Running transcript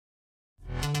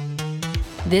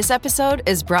This episode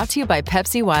is brought to you by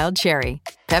Pepsi Wild Cherry.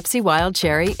 Pepsi Wild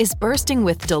Cherry is bursting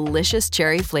with delicious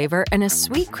cherry flavor and a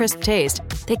sweet, crisp taste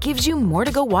that gives you more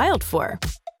to go wild for.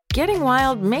 Getting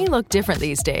wild may look different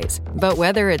these days, but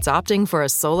whether it's opting for a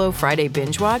solo Friday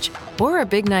binge watch or a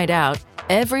big night out,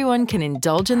 everyone can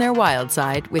indulge in their wild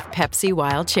side with Pepsi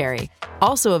Wild Cherry.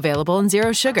 Also available in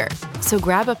Zero Sugar. So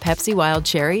grab a Pepsi Wild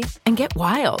Cherry and get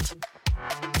wild.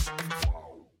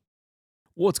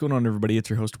 What's going on, everybody? It's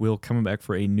your host, Will, coming back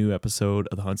for a new episode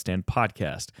of the Hunt Stand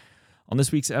Podcast. On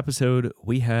this week's episode,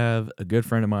 we have a good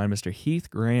friend of mine, Mr. Heath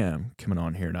Graham, coming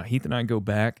on here. Now, Heath and I go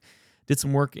back, did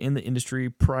some work in the industry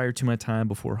prior to my time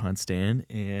before Hunt Stand,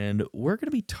 and we're going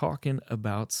to be talking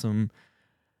about some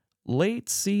late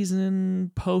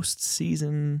season,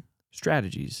 post-season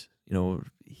strategies. You know,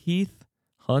 Heath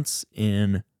hunts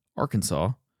in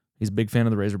Arkansas. He's a big fan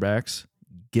of the Razorbacks.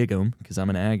 Gig 'em, because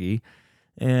I'm an Aggie.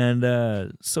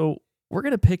 And so we're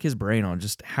going to pick his brain on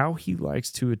just how he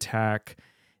likes to attack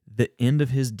the end of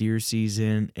his deer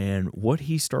season and what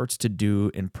he starts to do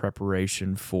in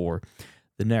preparation for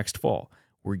the next fall.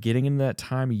 We're getting into that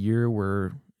time of year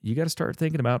where you got to start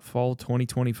thinking about fall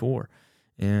 2024.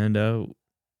 And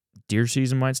deer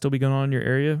season might still be going on in your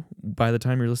area by the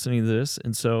time you're listening to this.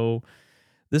 And so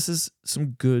this is some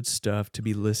good stuff to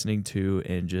be listening to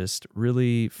and just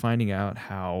really finding out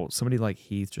how somebody like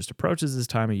Heath just approaches this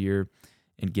time of year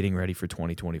and getting ready for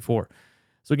 2024.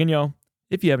 So again, y'all,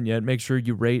 if you haven't yet, make sure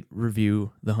you rate,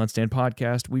 review the Hunt Stand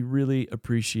Podcast. We really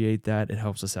appreciate that. It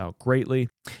helps us out greatly.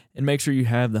 And make sure you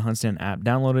have the Hunt Stand app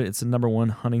downloaded. It's the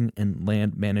 #1 hunting and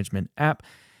land management app.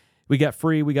 We got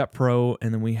free, we got pro,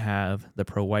 and then we have the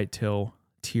Pro Whitetail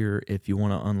tier. If you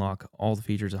want to unlock all the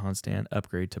features of Hunt Stand,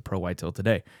 upgrade to Pro Whitetail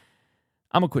today.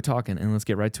 I'm going to quit talking and let's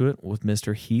get right to it with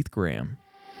Mr. Heath Graham.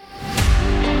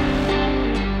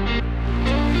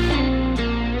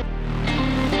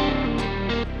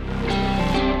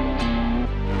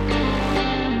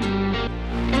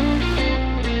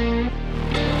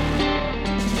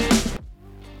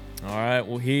 All right,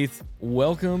 well, Heath,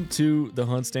 welcome to the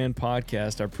Hunt Stand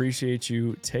Podcast. I appreciate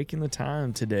you taking the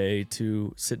time today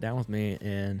to sit down with me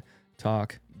and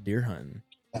talk deer hunting.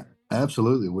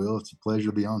 Absolutely, Will. It's a pleasure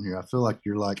to be on here. I feel like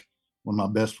you're like one of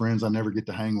my best friends I never get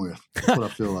to hang with. That's what I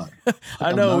feel like.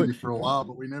 I know. I've known you for a while,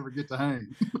 but we never get to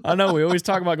hang. I know. We always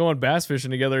talk about going bass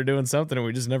fishing together or doing something, and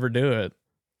we just never do it.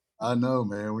 I know,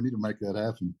 man. We need to make that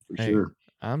happen for sure.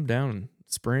 I'm down.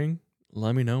 Spring,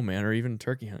 let me know, man, or even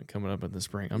turkey hunt coming up in the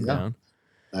spring. I'm down.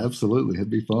 Absolutely. It'd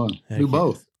be fun. Do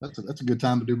both. That's a good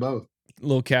time to do both. A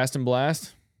little cast and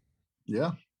blast.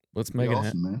 Yeah. Let's make it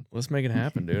awesome, man. Let's make it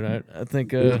happen, dude. I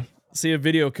think see a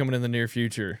video coming in the near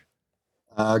future.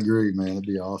 I agree, man. It'd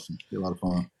be awesome. It'd be a lot of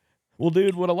fun. Well,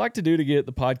 dude, what I like to do to get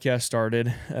the podcast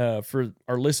started, for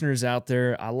our listeners out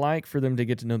there, I like for them to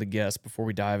get to know the guests before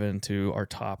we dive into our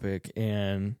topic.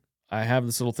 And I have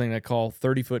this little thing I call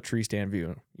 30-foot tree stand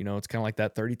view. You know, it's kind of like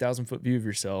that 30,000-foot view of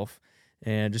yourself,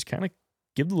 and just kind of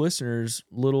give the listeners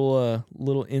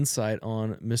little insight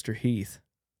on Mr. Heath.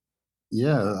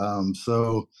 Yeah.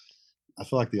 So I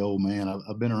feel like the old man.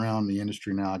 I've been around the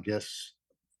industry now, I guess,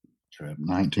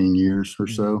 19 years or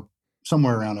so,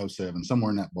 somewhere around 07,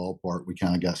 somewhere in that ballpark. We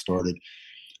kind of got started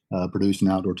producing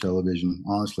outdoor television,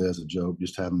 honestly, as a joke,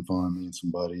 just having fun, me and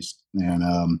some buddies.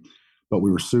 And but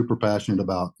we were super passionate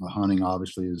about hunting,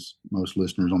 obviously, as most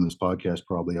listeners on this podcast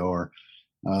probably are.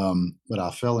 But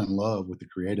I fell in love with the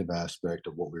creative aspect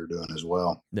of what we were doing as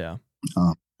well. Yeah.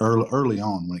 Early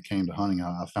on, when it came to hunting,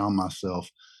 I found myself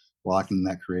liking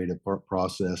that creative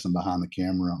process and behind the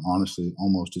camera, honestly,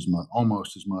 almost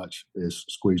as much as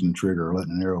squeezing the trigger or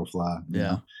letting an arrow fly. You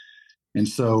know? And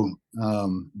so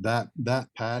that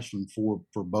passion for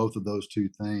both of those two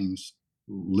things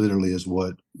literally is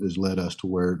what has led us to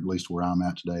where, at least where I'm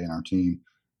at today, and our team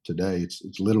today.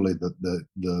 It's literally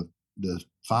the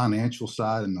financial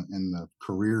side and the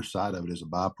career side of it is a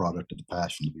byproduct of the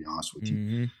passion, to be honest with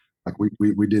you. Like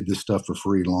we did this stuff for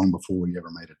free long before we ever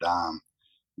made a dime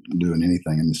doing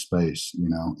anything in this space, you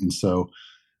know. And so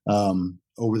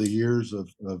over the years of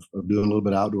doing a little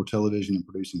bit of outdoor television and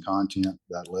producing content,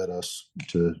 that led us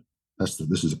to,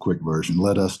 this is a quick version,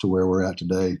 led us to where we're at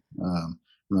today,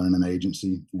 running an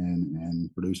agency and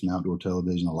producing outdoor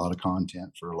television, a lot of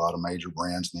content for a lot of major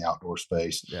brands in the outdoor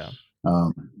space. Yeah.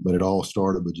 But it all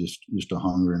started with just a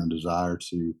hunger and a desire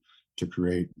to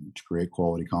create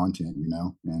quality content, you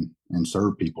know, and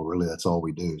serve people. Really, that's all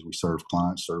we do, is we serve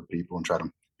clients, serve people, and try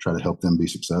to help them be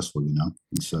successful, you know.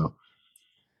 And so,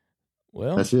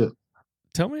 well, that's it.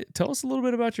 Tell us a little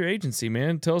bit about your agency,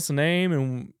 man. Tell us the name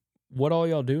and what all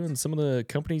y'all do and some of the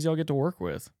companies y'all get to work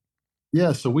with.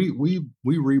 Yeah, so we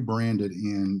rebranded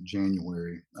in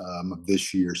January of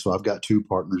this year. So I've got two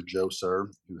partners, Joe Sir,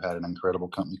 who had an incredible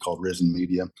company called Risen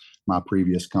Media. My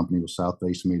previous company was South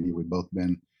Face Media. We've both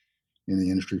been in the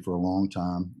industry for a long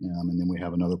time, and then we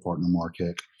have another partner, Mark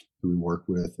Heck, who we work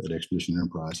with at Expedition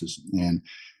Enterprises, and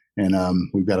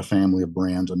we've got a family of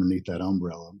brands underneath that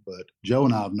umbrella. But Joe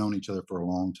and I have known each other for a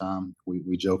long time.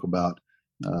 We joke about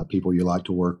people you like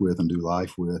to work with and do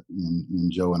life with, and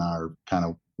Joe and I are kind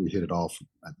of we hit it off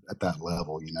at that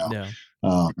level. Yeah.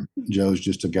 Um, Joe's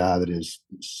just a guy that is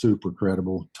super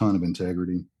credible, ton of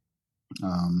integrity,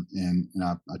 and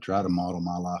I try to model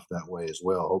my life that way as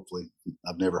well. Hopefully,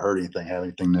 I've never heard have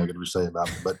anything negative to say about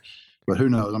me, but who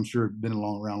knows? I'm sure been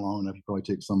around long enough, you probably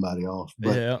take somebody off.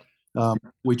 But Yeah.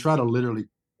 we try to literally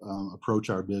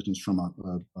approach our business from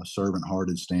a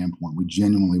servant-hearted standpoint. We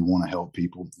genuinely want to help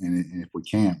people, and if we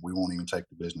can't, we won't even take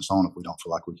the business on if we don't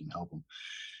feel like we can help them.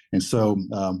 And so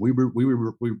we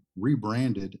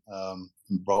rebranded and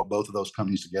brought both of those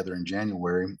companies together in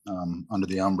January under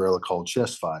the umbrella called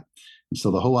Chest Fight. And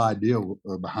so the whole idea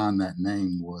behind that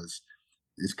name was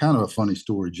it's kind of a funny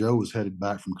story. Joe was headed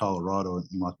back from Colorado,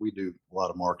 and like we do a lot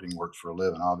of marketing work for a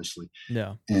living, obviously,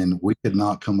 Yeah. and we could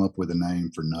not come up with a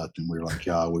name for nothing. We were like,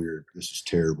 "Yeah, this is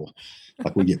terrible.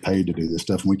 Like we get paid to do this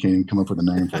stuff, and we can't even come up with a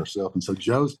name for ourselves." And so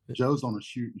Joe's on a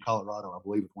shoot in Colorado, I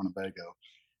believe, with Winnebago,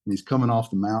 and he's coming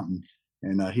off the mountain,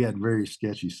 and he had very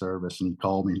sketchy service. And he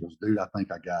called me. He goes, "Dude, I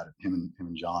think I got it." Him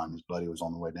and John, his buddy, was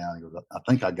on the way down. He goes, "I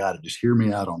think I got it. Just hear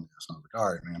me out on this." And I was like,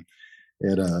 "All right, man."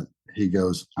 And he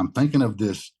goes, "I'm thinking of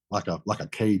this like a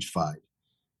cage fight."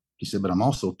 He said, "But I'm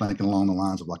also thinking along the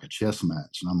lines of like a chess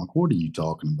match." And I'm like, "What are you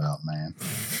talking about, man?"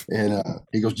 And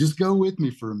he goes, "Just go with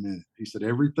me for a minute." He said,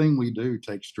 "Everything we do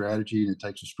takes strategy, and it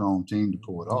takes a strong team to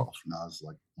pull it Mhm. off." And I was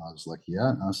like, "Yeah."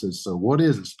 And I said, "So what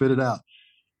is it? Spit it out."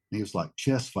 And he was like,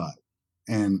 "Chess fight."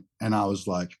 And I was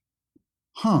like,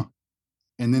 "Huh."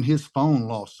 And then his phone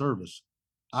lost service.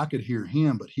 I could hear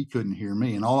him, but he couldn't hear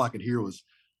me. And all I could hear was,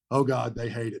 "Oh God, they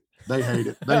hate it. They hate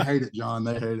it. They hate it, John.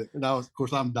 They hate it." And of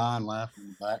course, I'm dying laughing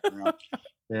in the background.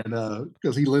 And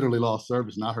because he literally lost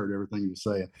service and I heard everything he was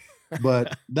saying.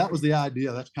 But that was the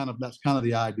idea. That's kind of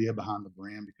the idea behind the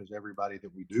brand, because everybody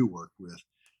that we do work with,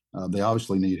 they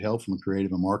obviously need help from a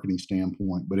creative and marketing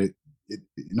standpoint. But it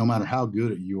no matter how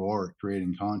good you are at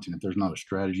creating content, if there's not a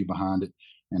strategy behind it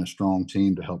and a strong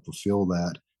team to help fulfill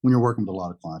that, when you're working with a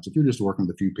lot of clients, if you're just working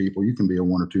with a few people, you can be a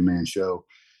one or two man show.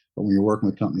 But when you're working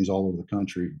with companies all over the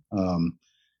country,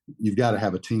 you've got to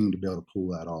have a team to be able to pull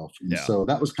that off. And Yeah. so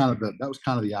that was kind of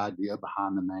the idea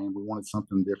behind the name. We wanted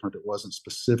something different that wasn't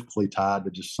specifically tied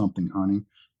to just something hunting,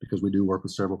 because we do work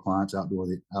with several clients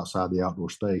outside the outdoor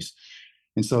space.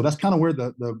 And so that's kind of where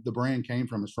the brand came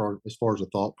from as far as the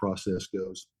thought process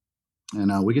goes.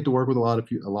 And we get to work with a lot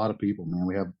of people, man.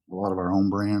 We have a lot of our own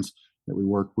brands that we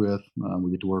work with.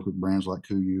 We get to work with brands like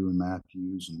Kuiu and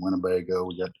Matthews and Winnebago.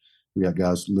 We got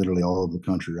guys literally all over the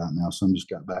country right now. Some just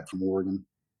got back from Oregon.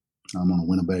 I'm on a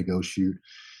Winnebago shoot.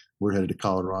 We're headed to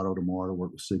Colorado tomorrow to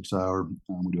work with Sig Sauer.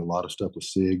 We do a lot of stuff with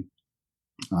Sig.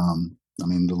 I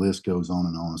mean, the list goes on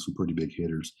and on. Some pretty big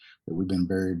hitters that we've been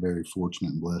very, very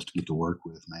fortunate and blessed to get to work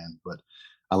with, man. But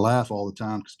I laugh all the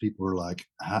time because people are like,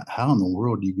 how in the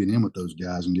world do you get in with those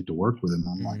guys and get to work with them?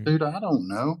 I'm like, Mhm. dude, I don't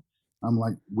know. I'm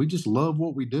like, we just love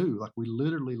what we do. Like we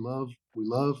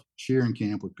love sharing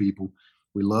camp with people.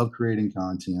 We love creating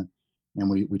content, and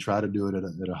we try to do it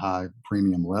at a high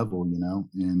premium level,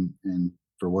 and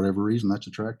for whatever reason that's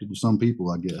attracted to some people,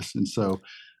 I guess. And so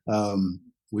um,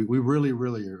 we really,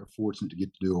 really are fortunate to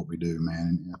get to do what we do,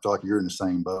 man. And I feel like you're in the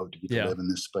same boat to get to Yeah. live in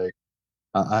this space.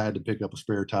 I had to pick up a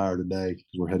spare tire today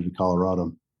because we're headed to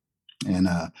Colorado and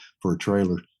for a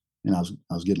trailer, and I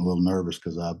was getting a little nervous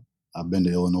because I've been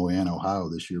to Illinois and Ohio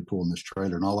this year pulling this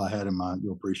trailer, and all I had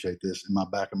you'll appreciate this, in my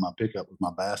back of my pickup was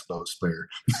my bass boat spare.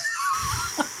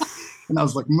 And I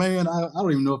was like, man, I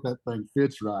don't even know if that thing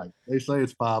fits right. They say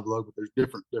it's 5 lug, but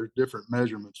there's different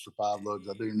measurements for 5 lugs.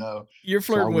 I do know. You're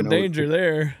So I flirting with went over. danger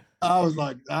there. I was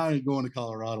like, I ain't going to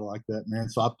Colorado like that, man.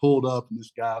 So I pulled up, and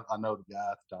this guy, I know the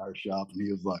guy at the tire shop, and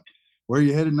he was like, "Where are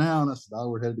you headed now?" And I said, "Oh,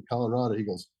 we're headed to Colorado." He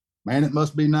goes, "Man, it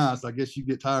must be nice. I guess you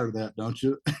get tired of that, don't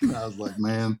you?" And I was like,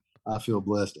 "Man, I feel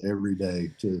blessed every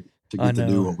day to I get to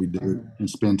do know. what we do and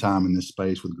spend time in this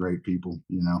space with great people.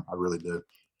 I really do."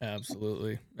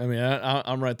 Absolutely. I mean,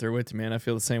 I'm right there with you, man. I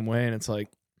feel the same way, and it's like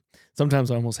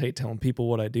sometimes I almost hate telling people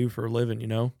what I do for a living, you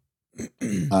know?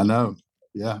 I know.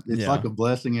 Yeah, it's like Yeah. a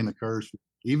blessing and a curse.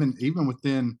 Even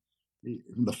within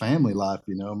the family life,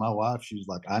 my wife, she's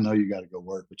like, "I know you got to go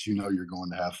work, but you're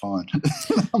going to have fun."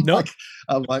 I'm No. like,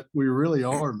 I'm like, we really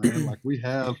are, man. Like we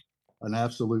have an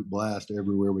absolute blast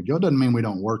everywhere we go. It doesn't mean we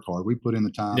don't work hard. We put in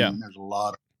the time, Yeah. and there's a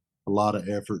lot of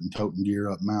effort and toting gear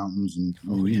up mountains, and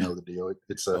Oh you yeah. know the deal.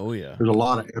 Oh yeah. There's a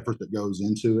lot of effort that goes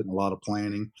into it, and a lot of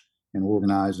planning and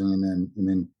organizing, and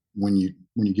then when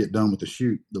you get done with the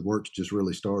shoot, the work's just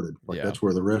really started. Like Yeah. that's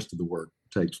where the rest of the work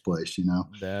takes place, you know.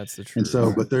 That's the And truth.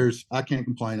 so, but I can't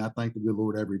complain. I thank the good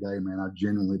Lord every day, man. I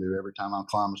genuinely do. Every time I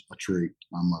climb a tree,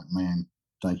 I'm like, man,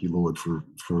 thank you, Lord, for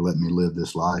letting me live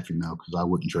this life, you know, because I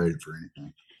wouldn't trade it for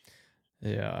anything.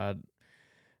 Yeah,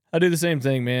 I do the same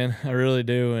thing, man. I really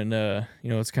do. And you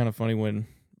know, it's kind of funny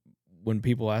when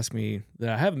people ask me that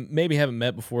I haven't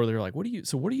met before. They're like, what do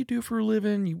you do for a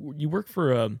living? You work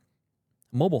for a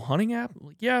mobile hunting app? I'm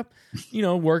like, yeah, you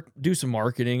know, do some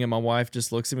marketing. And my wife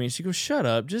just looks at me and she goes, shut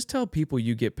up. Just tell people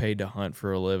you get paid to hunt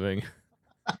for a living.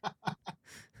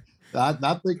 I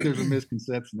think there's a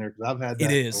misconception there, because I've had It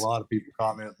that a is. lot of people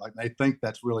comment, like they think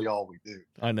that's really all we do.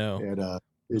 I know. And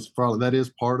it's probably, that is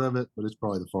part of it, but it's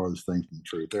probably the farthest thing from the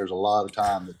truth. There's a lot of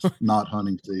time that's not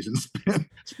hunting season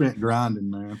spent grinding,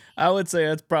 man. I would say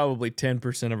that's probably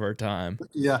 10% of our time.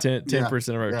 Yeah,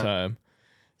 10% of our time.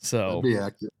 So that'd be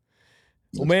accurate.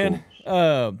 well, That's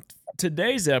man,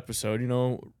 today's episode, you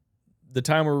know, the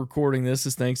time we're recording this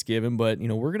is Thanksgiving, but you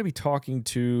know, we're going to be talking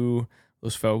to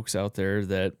those folks out there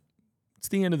that it's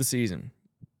the end of the season.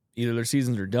 Either their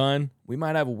seasons are done, we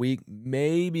might have a week,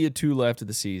 maybe a 2 left of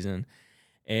the season,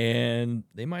 and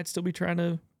they might still be trying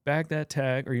to bag that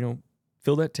tag or, you know,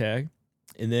 fill that tag.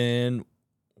 And then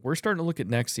we're starting to look at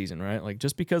next season, right? Like,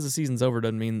 just because the season's over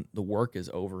doesn't mean the work is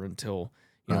over until,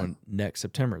 you know, next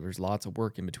September. There's lots of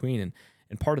work in between.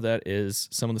 And part of that is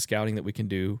some of the scouting that we can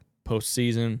do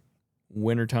postseason,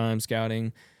 wintertime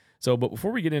scouting. So, but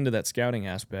before we get into that scouting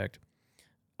aspect,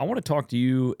 I want to talk to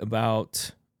you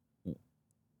about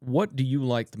what do you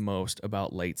like the most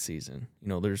about late season? You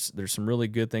know, there's some really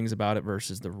good things about it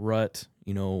versus the rut.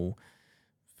 You know,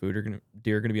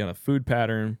 deer are gonna be on a food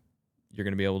pattern. You're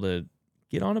gonna be able to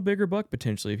get on a bigger buck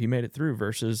potentially if you made it through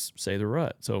versus, say, the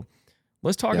rut. So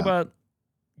let's talk about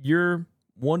your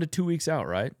 1 to 2 weeks out,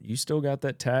 right? You still got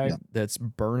that tag that's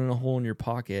burning a hole in your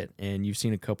pocket, and you've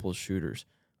seen a couple of shooters.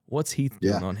 What's Heath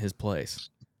doing on his place?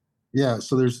 Yeah,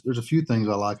 so there's a few things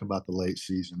I like about the late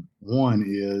season. One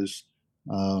is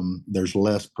there's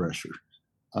less pressure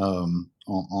on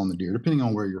the deer, depending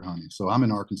on where you're hunting. So I'm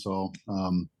in Arkansas. I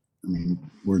mean,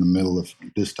 we're in the middle of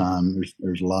this time.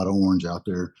 There's a lot of orange out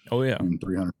there. Oh yeah, and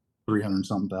 300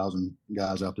 something thousand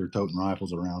guys out there toting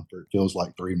rifles around for, it feels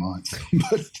like 3 months.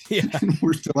 But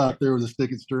we're still out there with a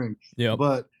stick and string. Yeah.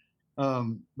 But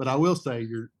I will say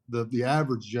the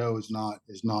average Joe is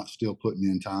not still putting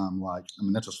in time. Like, I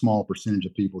mean, that's a small percentage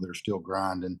of people that are still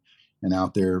grinding and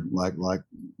out there like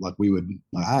we would.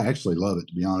 I actually love it,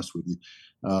 to be honest with you.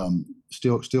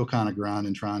 Still kind of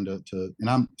grinding, trying to. And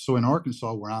I'm so in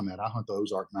Arkansas where I'm at. I hunt the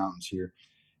Ozark Mountains here,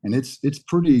 and it's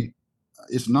pretty.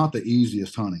 It's not the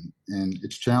easiest hunting, and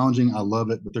it's challenging. I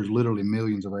love it, but there's literally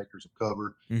millions of acres of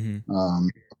cover. A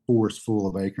forest full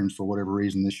of acorns. For whatever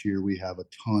reason, this year we have a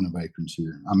ton of acorns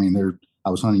here. I mean, I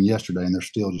was hunting yesterday, and they're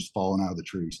still just falling out of the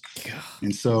trees. God.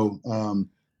 And so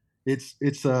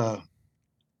it's a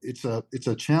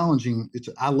challenging.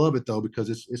 I love it though, because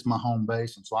it's my home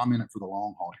base, and so I'm in it for the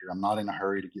long haul here. I'm not in a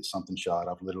hurry to get something shot.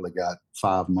 I've literally got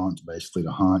 5 months basically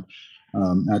to hunt.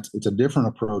 It's a different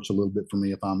approach a little bit for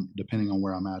me if I'm, depending on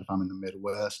where I'm at. If I'm in the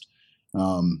Midwest,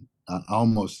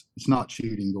 it's not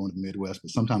cheating going to the Midwest,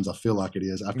 but sometimes I feel like it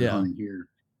is after hunting here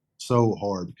so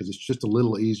hard, because it's just a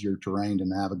little easier terrain to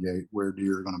navigate where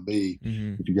deer are going to be.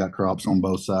 If you got crops on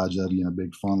both sides of you and a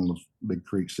big funnel of big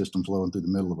creek system flowing through the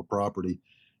middle of a property,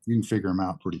 you can figure them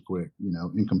out pretty quick, you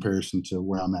know, in comparison to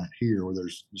where I'm at here, where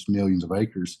there's just millions of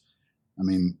acres. I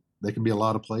mean, they could be a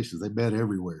lot of places. They bed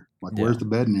everywhere. Like, where's the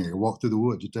bedding area? Walk through the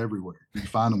woods. It's everywhere. You can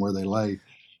find them where they lay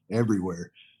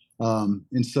everywhere.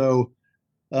 And so,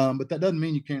 but that doesn't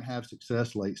mean you can't have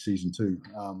success late season too.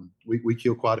 We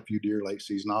kill quite a few deer late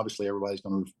season. Obviously, everybody's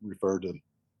going to refer to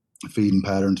feeding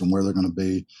patterns and where they're going to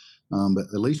be. But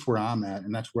at least where I'm at,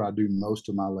 and that's where I do most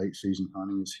of my late season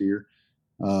hunting, is here.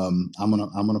 I'm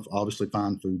gonna obviously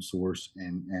find food source,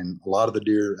 and a lot of the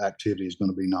deer activity is going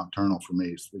to be nocturnal for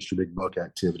me. It's your big buck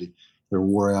activity. They're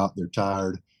wore out, they're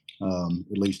tired.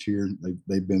 At least here,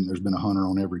 there's been a hunter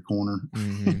on every corner,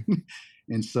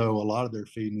 and so a lot of their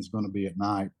feeding is going to be at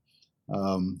night.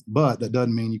 But that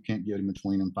doesn't mean you can't get in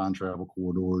between them, find travel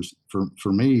corridors.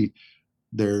 For me,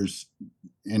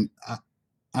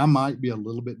 I might be a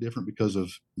little bit different because of,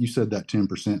 you said that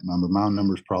 10% number. My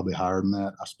number is probably higher than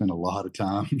that. I spend a lot of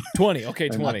time. 20. Okay.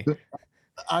 20.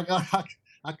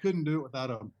 I couldn't do it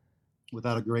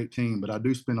without a great team, but I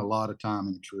do spend a lot of time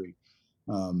in the tree.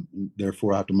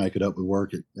 Therefore, I have to make it up with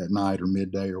work at night or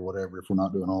midday or whatever if we're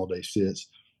not doing all day sits.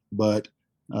 But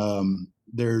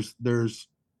there's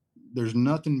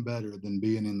nothing better than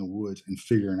being in the woods and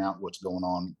figuring out what's going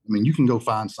on. I mean, you can go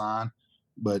find sign,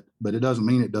 but it doesn't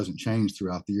mean it doesn't change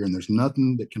throughout the year. And there's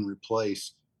nothing that can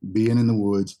replace being in the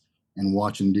woods and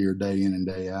watching deer day in and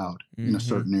day out in a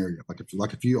certain area.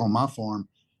 Like if you on my farm,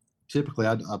 typically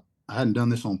I hadn't done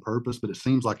this on purpose, but it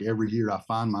seems like every year I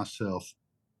find myself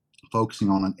focusing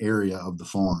on an area of the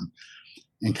farm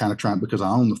and kind of trying, because I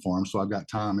own the farm, so I've got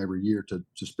time every year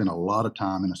to spend a lot of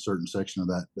time in a certain section of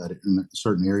that in a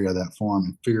certain area of that farm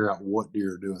and figure out what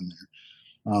deer are doing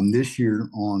there. This year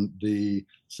on the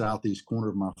southeast corner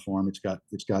of my farm,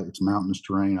 it's mountainous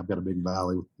terrain. I've got a big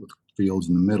valley with fields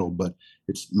in the middle, but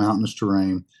it's mountainous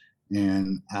terrain.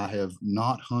 And I have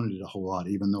not hunted it a whole lot,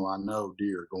 even though I know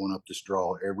deer going up this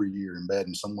draw every year and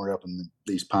bedding somewhere up in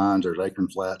these pines. There's acorn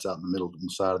flats out in the middle of the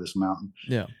side of this mountain.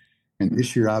 Yeah. And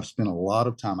this year I've spent a lot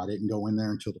of time. I didn't go in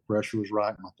there until the pressure was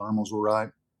right, my thermals were right,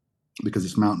 because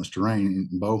it's mountainous terrain.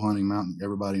 In bow hunting mountain,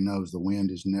 everybody knows the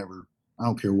wind is never, I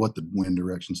don't care what the wind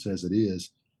direction says it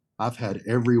is. I've had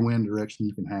every wind direction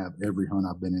you can have every hunt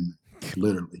I've been in there,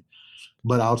 literally.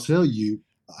 But I'll tell you,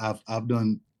 I've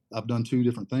done two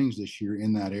different things this year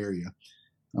in that area.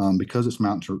 Because it's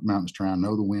mountainous terrain, I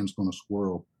know the wind's going to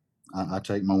swirl. I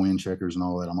take my wind checkers and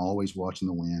all that. I'm always watching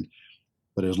the wind.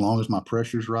 But as long as my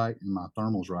pressure's right and my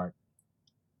thermal's right,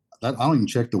 I don't even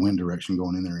check the wind direction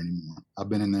going in there anymore. I've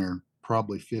been in there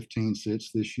probably 15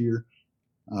 sits this year.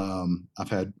 I've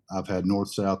had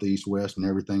north, south, east, west, and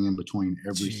everything in between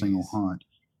every single hunt.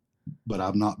 But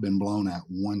I've not been blown at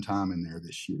one time in there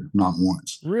this year, not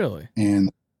once. Really? And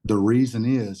the reason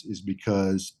is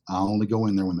because I only go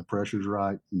in there when the pressure's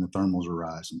right and the thermals are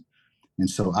rising. And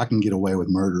so I can get away with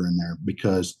murder in there,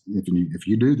 because if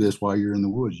you do this while you're in the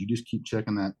woods, you just keep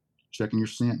checking your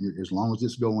scent. As long as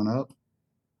it's going up,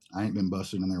 I ain't been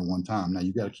busted in there one time. Now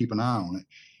you got to keep an eye on it,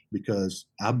 because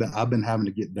I've been having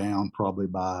to get down probably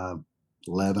by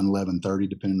 11:30,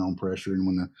 depending on pressure. And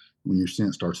when your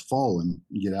scent starts falling,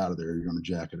 you get out of there, you're going to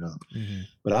jack it up.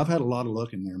 But I've had a lot of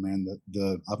luck in there, man.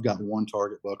 I've got one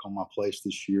target buck on my place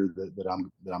this year that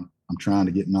I'm trying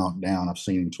to get knocked down. I've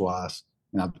seen him twice,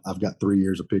 and I've got 3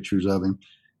 years of pictures of him,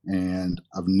 and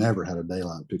I've never had a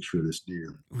daylight picture of this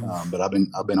deer. But I've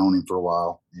been on him for a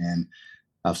while, and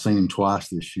I've seen him twice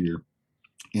this year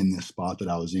in this spot that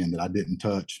I was in that I didn't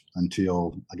touch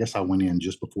until, I guess I went in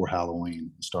just before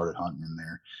Halloween and started hunting in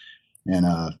there. And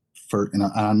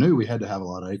I knew we had to have a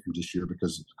lot of acreage this year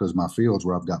because my fields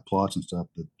where I've got plots and stuff,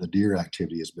 the deer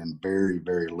activity has been very,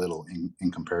 very little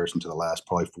in comparison to the last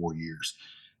probably 4 years.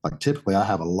 Like typically I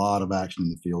have a lot of action in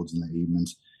the fields in the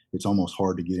evenings. It's almost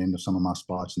hard to get into some of my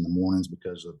spots in the mornings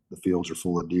because the fields are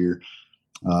full of deer.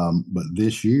 But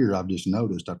this year I've just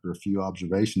noticed after a few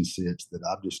observation sits that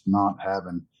I'm just not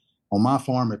having on my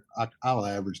farm. I'll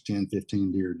average 10,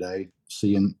 15 deer a day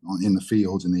seeing in the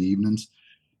fields in the evenings.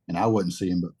 And I wasn't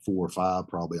seeing but 4 or 5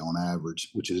 probably on average,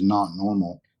 which is not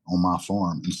normal on my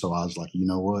farm. And so I was like, you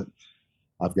know what?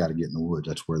 I've got to get in the woods.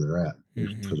 That's where they're at,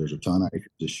 because there's a ton of acres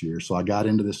this year. So I got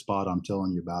into this spot I'm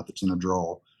telling you about that's in a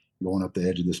draw, going up the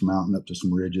edge of this mountain up to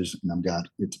some ridges, and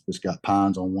it's got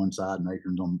pines on one side and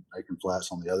acorn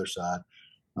flats on the other side.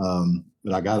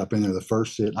 But I got up in there the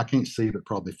first sit. I can't see but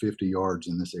probably 50 yards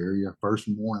in this area. First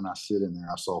morning I sit in there,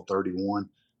 I saw 31.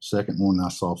 Second morning I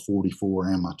saw 44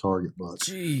 and my target bucks.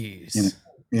 Jeez.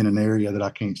 In an area that I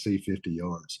can't see 50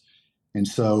 yards. And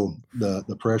so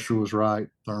the pressure was right,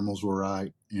 thermals were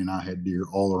right, and I had deer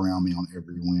all around me on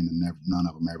every wind, and none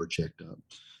of them ever checked up.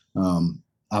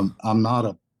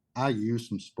 I use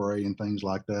some spray and things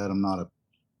like that.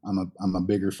 I'm a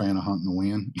bigger fan of hunting the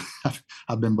wind.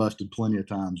 I've been busted plenty of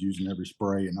times using every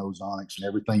spray and ozonics and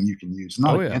everything you can use.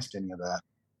 Not against any of that,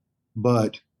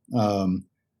 but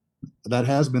that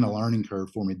has been a learning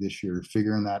curve for me this year,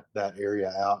 figuring that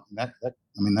area out. And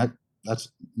that's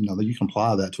you can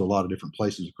apply that to a lot of different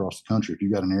places across the country. If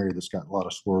you've got an area that's got a lot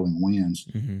of swirling winds,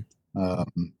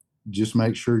 just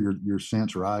make sure your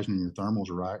scent's rising and your thermals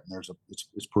are right. And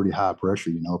it's pretty high pressure.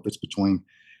 If it's between,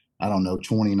 I don't know,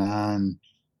 29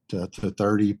 to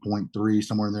 30.3,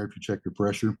 somewhere in there, if you check your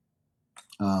pressure,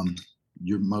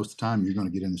 most of the time you're going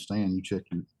to get in the stand, you check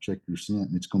your scent,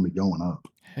 and it's going to be going up.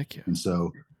 Heck yeah. And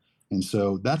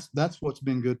so that's what's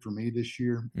been good for me this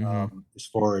year. As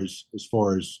far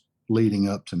as leading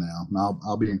up to now.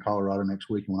 I'll be in Colorado next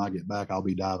week, and when I get back, I'll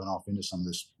be diving off into some of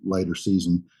this later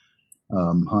season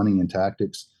hunting and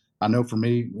tactics. I know for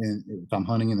me, if I'm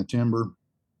hunting in the timber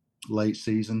late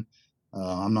season,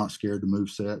 I'm not scared to move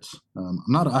sets.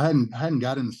 I hadn't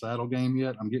got in the saddle game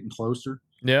yet. I'm getting closer.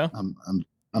 Yeah. I'm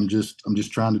I'm just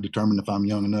trying to determine if I'm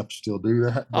young enough to still do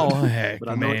that. Oh, heck, But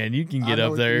I know man, you can I get know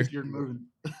up it's there. easier than moving.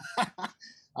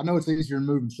 I know it's easier than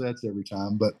moving sets every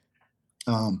time, but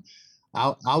um,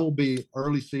 I will be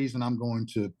early season. I'm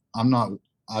not.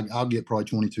 I'll get probably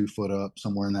 22 foot up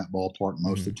somewhere in that ballpark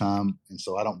most of the time, and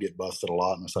so I don't get busted a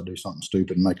lot unless I do something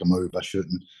stupid and make a move I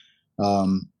shouldn't. I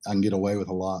can get away with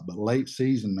a lot, but late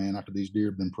season, man, after these deer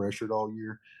have been pressured all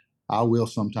year, I will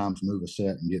sometimes move a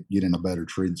set and get in a better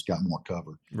tree that's got more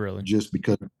cover. Really? Just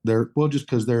because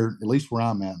they're at least where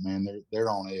I'm at, man, they're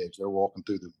on edge. They're walking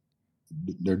through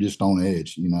they're just on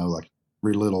edge, like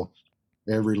every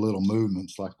little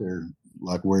movement's like they're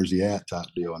like, where's he at type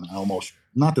deal. And almost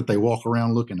not that they walk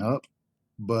around looking up,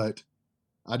 but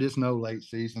I just know late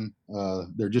season,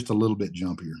 they're just a little bit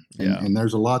jumpier. Yeah. And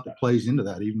there's a lot that plays into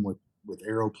that, even with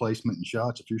arrow placement and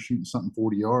shots. If you're shooting something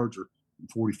 40 yards or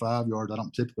 45 yards, I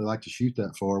don't typically like to shoot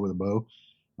that far with a bow.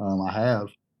 I have,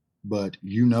 but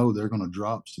they're going to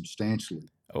drop substantially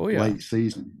Oh, yeah. late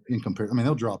season in comparison. I mean,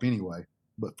 they'll drop anyway,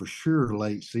 but for sure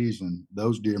late season,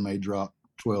 those deer may drop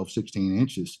 12, 16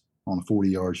 inches on a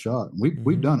 40-yard shot.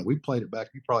 We've done it. We've played it back.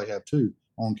 You probably have too,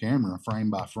 on camera, frame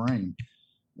by frame,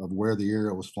 of where the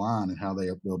arrow was flying and how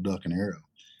they'll duck an arrow.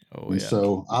 Oh, And yeah.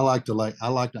 so I like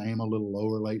to aim a little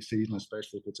lower late season,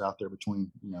 especially if it's out there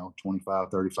between 25,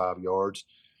 35 yards.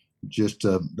 Just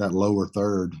that lower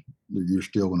third, you're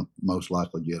still going to most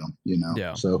likely get them.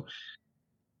 Yeah. So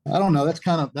I don't know. That's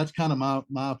kind of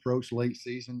my approach late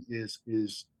season is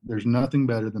there's nothing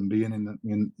better than being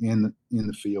in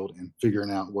the field and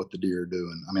figuring out what the deer are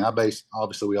doing. I mean,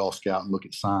 obviously we all scout and look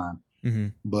at sign,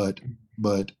 but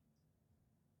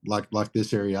like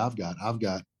this area I've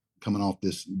got coming off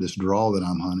this draw that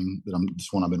I'm hunting,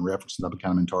 this one I've been referencing. I've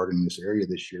kind of been targeting this area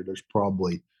this year. There's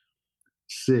probably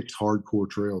 6 hardcore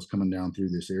trails coming down through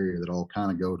this area that all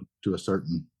kind of go to a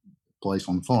certain place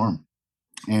on the farm.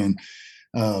 And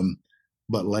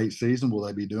but late season, will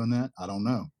they be doing that? I don't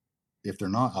know. If they're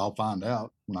not, I'll find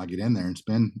out when I get in there and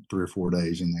spend 3 or 4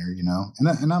 days in there,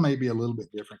 and that may be a little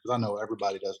bit different because I know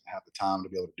everybody doesn't have the time to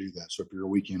be able to do that. So if you're a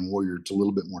weekend warrior, it's a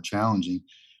little bit more challenging.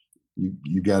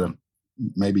 You got to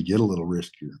maybe get a little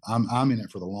riskier. I'm in it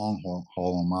for the long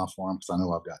haul on my farm because I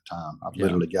know I've got time. I've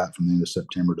literally got from the end of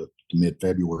September to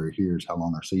mid-February. Here's how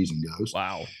long our season goes.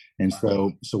 Wow. And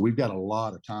so we've got a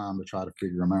lot of time to try to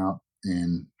figure them out,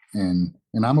 and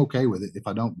I'm okay with it if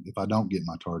I don't get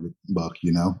my target buck.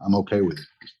 I'm okay with it.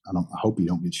 I hope he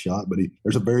don't get shot, but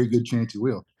there's a very good chance he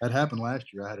will. That happened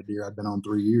last year. I had a deer I'd been on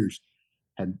 3 years,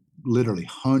 had literally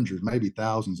hundreds, maybe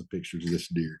thousands of pictures of this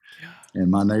deer.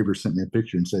 And my neighbor sent me a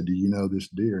picture and said, "Do you know this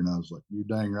deer?" And I was like, "You're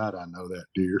dang right, I know that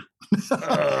deer."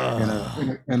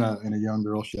 and a young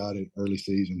girl shot it early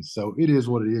season. So it is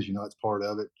what it is. It's part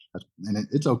of it, and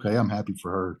it's okay. I'm happy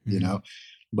for her.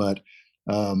 But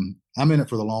I'm in it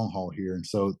for the long haul here. And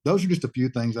so those are just a few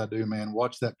things I do, man.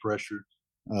 Watch that pressure.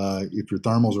 If your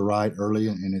thermals are right early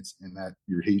and that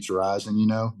your heat's rising,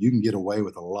 you can get away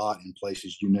with a lot in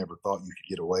places you never thought you could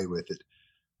get away with it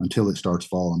until it starts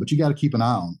falling. But you got to keep an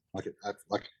eye on.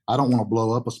 I don't want to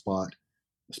blow up a spot,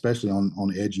 especially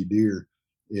on edgy deer.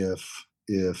 If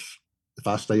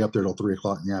I stay up there till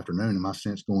 3:00 in the afternoon and my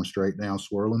scent's going straight down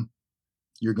swirling,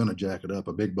 you're going to jack it up.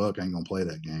 A big buck ain't going to play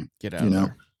that game. Get out of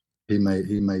there. He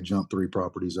may jump 3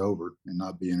 properties over and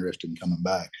not be interested in coming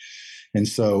back. And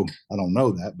so I don't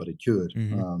know that, but it could.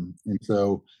 And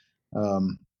so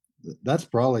that's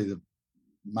probably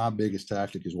my biggest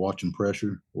tactic is watching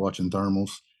pressure, watching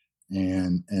thermals,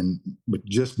 but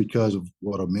just because of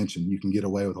what I mentioned, you can get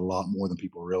away with a lot more than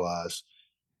people realize.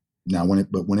 Now, when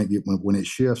it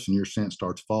shifts and your scent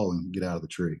starts falling, get out of the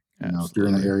tree. If you're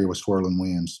in an area with swirling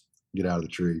winds, get out of the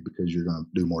tree because you're going to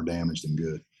do more damage than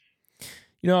good.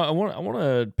 I want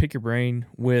to pick your brain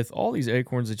with all these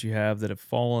acorns that you have that have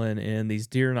fallen and these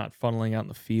deer not funneling out in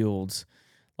the fields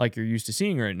like you're used to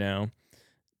seeing right now.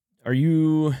 Are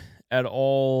you at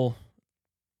all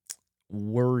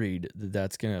worried that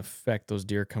that's going to affect those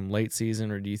deer come late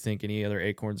season, or do you think any other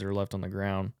acorns that are left on the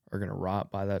ground are going to rot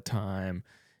by that time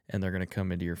and they're going to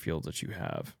come into your fields that you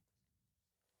have?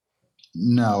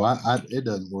 No, it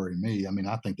doesn't worry me. I mean,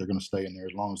 I think they're going to stay in there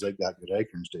as long as they've got good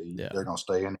acorns to eat. Yeah. They're going to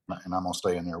stay in, and I'm going to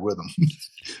stay in there with them.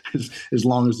 as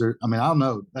long as they're, I mean, I'll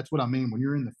know. That's what I mean. When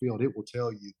you're in the field, it will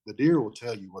tell you, the deer will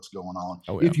tell you what's going on.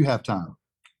 Oh, yeah. If you have time.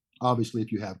 Obviously,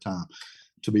 if you have time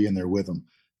to be in there with them.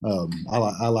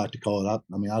 I like to call it,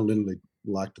 I literally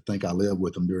like to think I live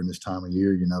with them during this time of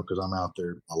year, because I'm out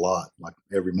there a lot. Like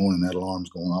every morning that alarm's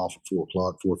going off at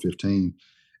 4:00, 4:15.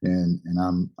 And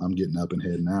I'm getting up and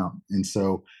heading out. And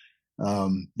so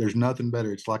there's nothing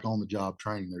better. It's like on the job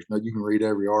training. You can read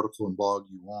every article and blog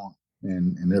you want.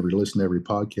 and listen to every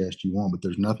podcast you want, but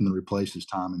there's nothing that replaces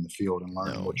time in the field and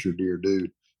learning No. what your deer do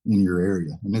in your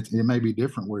area. And it may be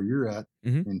different where you're at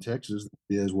in Texas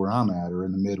is where I'm at, or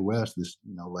in the Midwest this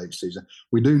late season.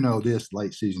 We do know this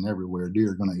late season everywhere,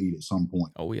 deer are going to eat at some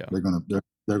point. Oh yeah. They're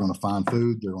going to find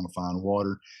food, they're going to find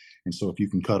water. And so if you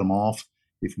can cut them off,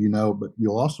 but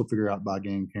you'll also figure out by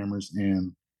game cameras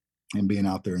and being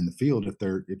out there in the field,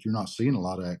 if you're not seeing a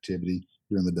lot of activity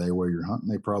during the day where you're hunting,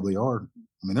 they probably are.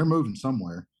 I mean, they're moving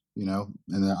somewhere, and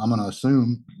I'm going to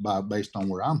assume based on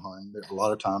where I'm hunting, that a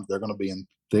lot of times they're going to be in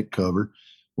thick cover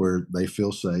where they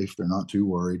feel safe. They're not too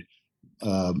worried,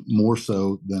 more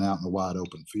so than out in the wide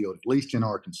open field, at least in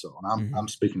Arkansas. And I'm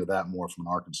speaking to that more from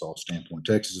an Arkansas standpoint.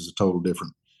 Texas is a total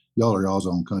different. Y'all are y'all's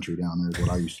own country down there is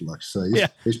what I used to like to say.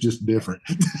 It's just different.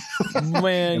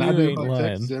 Man, and you I do ain't hunt lying.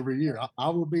 Texas every year. I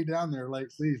will be down there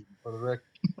late season for the record.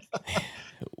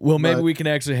 Well, maybe we can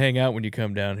actually hang out when you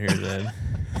come down here then.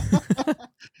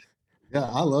 Yeah,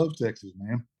 I love Texas,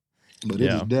 man. But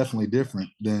it is definitely different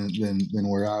than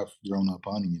where I've grown up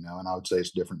hunting, and I would say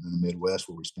it's different than the Midwest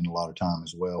where we spend a lot of time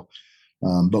as well.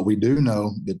 But we do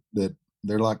know that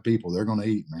they're like people. They're going to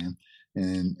eat, man.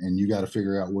 And you got to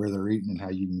figure out where they're eating and how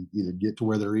you can either get to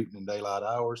where they're eating in daylight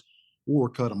hours or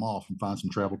cut them off and find some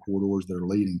travel corridors that are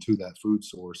leading to that food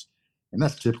source. And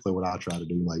that's typically what I try to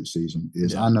do late season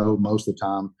is I know most of the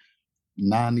time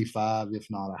 95, if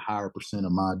not a higher percent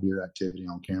of my deer activity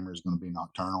on camera is going to be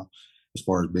nocturnal as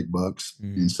far as big bucks.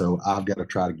 And so I've got to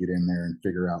try to get in there and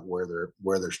figure out where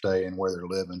they're staying, where they're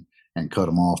living, and cut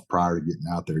them off prior to getting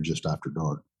out there just after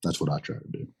dark. That's what I try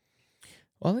to do.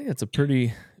 Well, I think that's a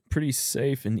pretty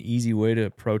safe and easy way to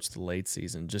approach the late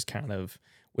season, just kind of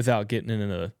without getting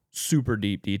into super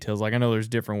deep details. Like I know there's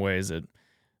different ways that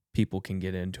people can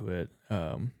get into it.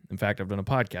 In fact, I've done a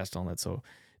podcast on that, so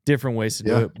different ways to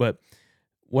do it. But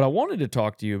what I wanted to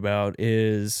talk to you about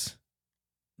is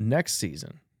next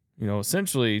season.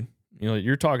 Essentially,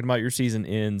 you're talking about your season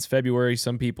ends February.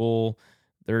 Some people,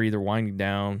 they're either winding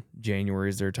down. January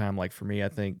is their time. Like for me, I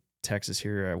think Texas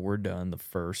here, we're done the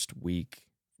first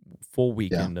full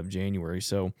weekend of January.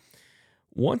 So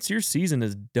once your season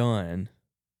is done,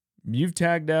 you've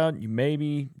tagged out, you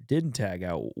maybe didn't tag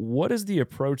out. What is the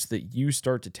approach that you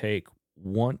start to take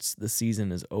once the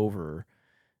season is over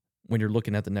when you're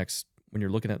looking at the next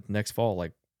fall?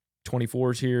 Like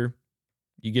 24 is here,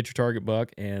 you get your target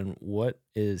buck, and what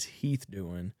is Heath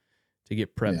doing to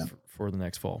get prepped for the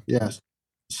next fall? Yes.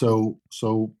 So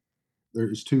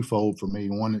there's twofold for me.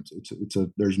 One,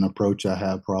 there's an approach I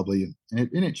have probably, and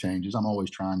it changes. I'm always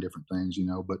trying different things,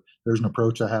 but there's an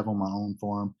approach I have on my own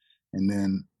farm. And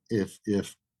then if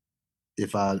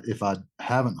I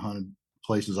haven't hunted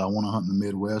places I want to hunt in the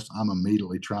Midwest, I'm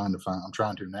immediately trying to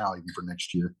now, even for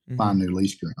next year, find new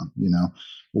lease ground,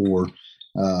 or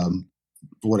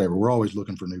whatever. We're always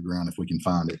looking for new ground if we can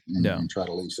find it and try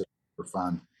to lease it or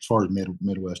find as far as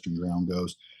Midwestern ground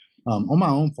goes. On my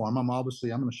own farm, I'm going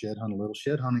to shed hunt a little.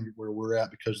 Shed hunting where we're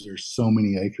at because there's so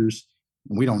many acres,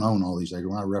 and we don't own all these acres.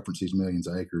 When I reference these millions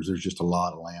of acres, there's just a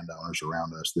lot of landowners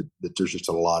around us that there's just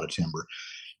a lot of timber.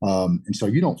 And so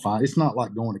you don't find, it's not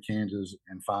like going to Kansas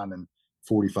and finding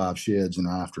 45 sheds in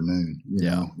the afternoon.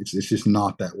 It's just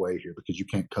not that way here because you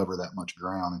can't cover that much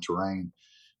ground and terrain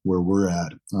where we're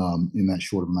at in that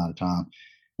short amount of time.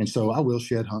 And so I will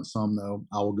shed hunt some, though.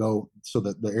 I will go so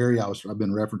that the area I've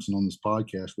been referencing on this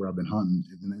podcast where I've been hunting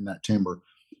in that timber,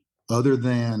 other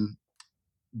than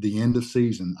the end of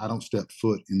season, I don't step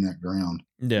foot in that ground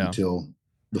until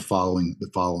the following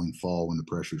fall when the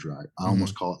pressure's right. I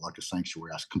almost call it like a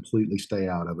sanctuary. I completely stay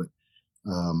out of it,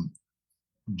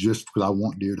 just because I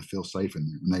want deer to feel safe in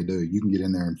there, and they do. You can get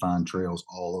in there and find trails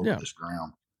all over this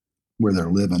ground where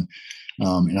they're living,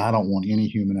 and I don't want any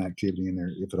human activity in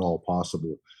there if at all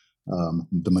possible.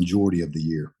 The majority of the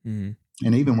year, and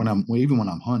even when I'm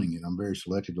hunting it, I'm very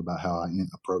selective about how I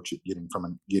approach it, getting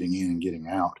in and getting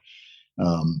out.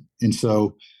 And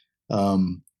so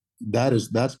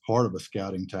that's part of a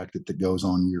scouting tactic that goes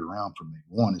on year round for me.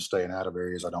 One is staying out of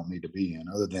areas I don't need to be in,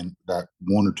 other than that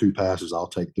one or two passes I'll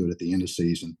take through it at the end of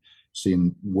season,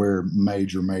 seeing where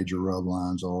major rub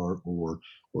lines are or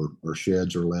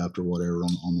sheds are left or whatever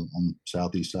on the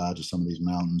southeast sides of some of these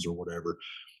mountains or whatever.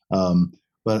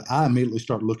 But I immediately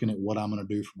start looking at what I'm going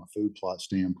to do from a food plot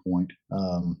standpoint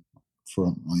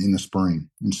in the spring.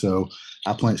 And so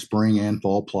I plant spring and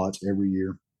fall plots every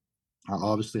year. I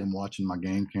obviously am watching my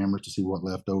game cameras to see what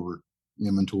leftover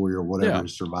inventory or whatever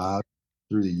has survived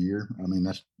through the year. I mean,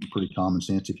 that's pretty common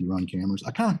sense if you run cameras.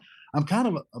 I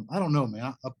don't know,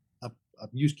 man. I've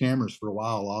used cameras for a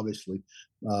while, obviously,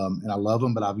 and I love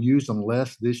them, but I've used them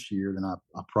less this year than I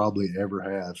probably ever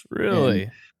have. Really?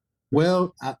 And,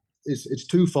 well, it's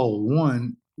twofold.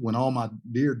 One, when all my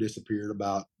deer disappeared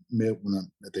about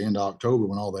at the end of October,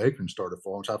 when all the acorns started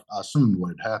falling, which I assumed what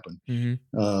had happened.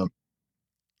 Mm-hmm.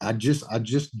 I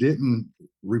just didn't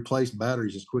replace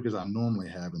batteries as quick as I normally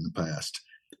have in the past.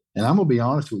 And I'm gonna be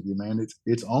honest with you, man.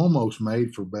 It's almost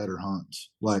made for better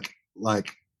hunts. Like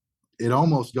it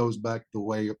almost goes back the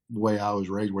way I was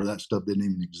raised, where that stuff didn't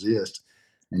even exist,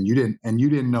 and you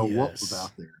didn't know what was Yes.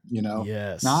 out there. You know. Now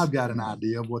Yes. I've got an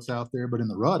idea of what's out there, but in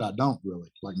the rut, I don't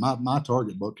really. Like my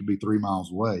target book could be 3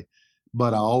 miles away,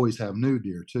 but I always have new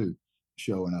deer too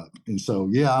showing up. And so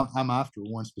yeah, I'm after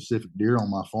one specific deer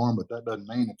on my farm, but that doesn't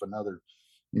mean if another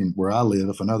where I live,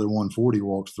 if another 140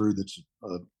 walks through that's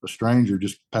a stranger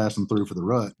just passing through for the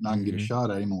rut, and I can get a Mm-hmm. shot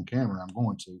at him on camera, I'm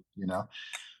going to, you know.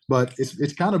 But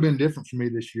it's kind of been different for me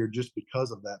this year just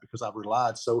because of that, because I've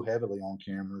relied so heavily on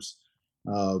cameras.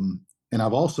 And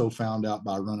I've also found out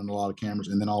by running a lot of cameras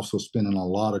and then also spending a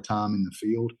lot of time in the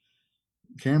field,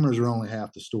 cameras are only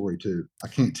half the story too. I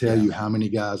can't tell Yeah. you how many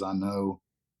guys I know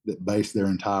that base their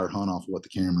entire hunt off what the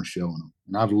camera's showing them.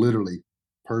 And I've literally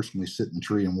personally sit in the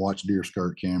tree and watch deer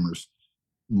skirt cameras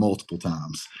multiple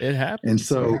times. It And happens.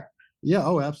 so, yeah,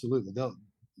 oh, absolutely.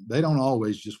 They don't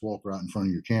always just walk right in front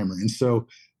of your camera. And so,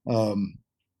 um,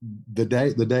 the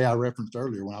day I referenced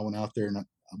earlier, when I went out there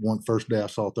and first day I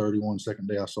saw 31, second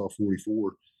day I saw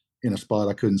 44 in a spot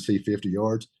I couldn't see 50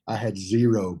 yards. I had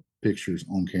 0 pictures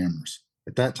on cameras.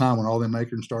 At that time, when all them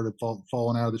acorns started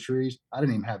falling out of the trees, I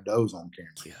didn't even have those on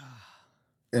camera.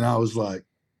 Yeah. And I was like,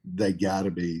 they've got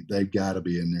to be in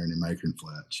there in the acorn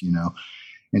flats, you know?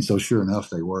 And so sure enough,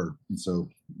 they were. And so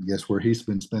guess where he's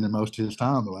been spending most of his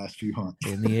time the last few hunts?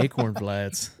 In the acorn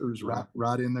flats. It was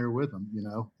right in there with them, you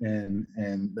know,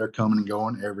 and they're coming and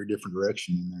going every different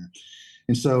direction in there.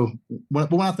 And so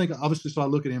when I think, obviously, so I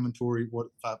look at inventory, what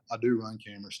I do run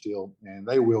cameras still, and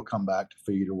they will come back to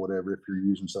feed or whatever, if you're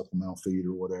using supplemental feed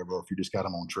or whatever, or if you just got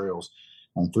them on trails,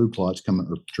 on food plots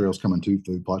or trails coming to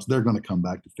food plots, they're going to come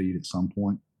back to feed at some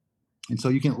point. And so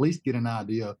you can at least get an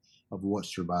idea of what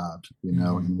survived, you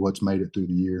know, and what's made it through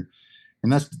the year.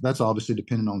 And that's obviously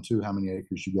dependent on too how many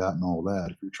acres you got and all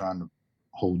that. If you're trying to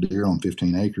hold deer on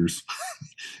 15 acres,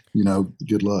 you know,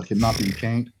 good luck. And not that you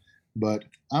can't, but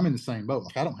I'm in the same boat.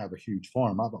 Like I don't have a huge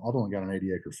farm. I've only got an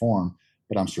 80-acre farm,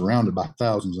 but I'm surrounded by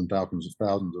thousands and thousands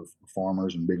of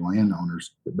farmers and big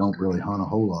landowners that don't really hunt a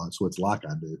whole lot. So it's like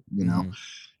I do, you know,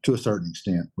 to a certain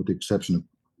extent, with the exception of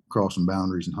crossing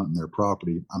boundaries and hunting their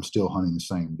property. I'm still hunting the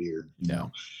same deer, you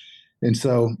know. And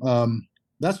so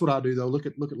that's what I do, though. Look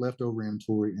at leftover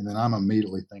inventory, and then I'm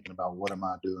immediately thinking about what am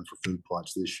I doing for food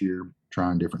plots this year,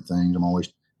 trying different things.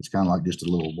 It's kind of like just a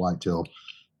little whitetail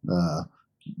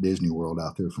Disney World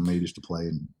out there for me, just to play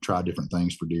and try different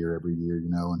things for deer every year, you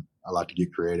know. And I like to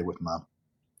get creative with my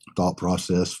thought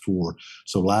process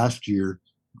so last year,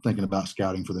 thinking about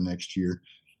scouting for the next year,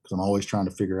 because I'm always trying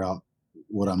to figure out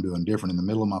what I'm doing different. In the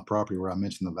middle of my property, where I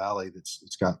mentioned the valley,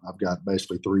 I've got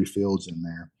basically 3 fields in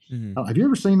there. Have you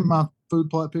ever seen my food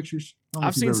plot pictures?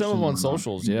 I've seen some of them on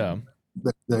socials. Yeah.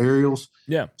 The aerials.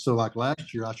 Yeah. So like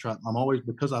last year, I'm always,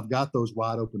 because I've got those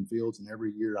wide open fields, and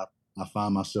every year I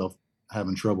find myself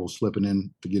having trouble slipping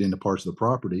in to get into parts of the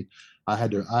property. I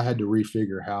had to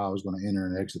refigure how I was going to enter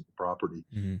and exit the property.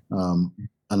 And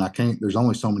there's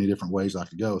only so many different ways I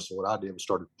could go. So what I did was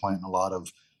started planting a lot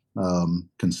of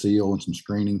conceal and some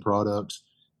screening products,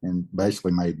 and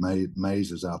basically made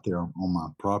mazes out there on my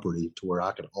property to where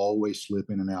I could always slip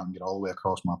in and out and get all the way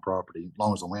across my property, as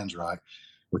long as the wind's right,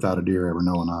 without a deer ever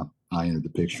knowing I entered the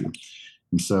picture.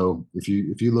 And so if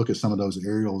you look at some of those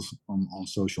aerials on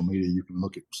social media, you can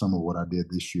look at some of what I did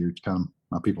this year. It's kind of,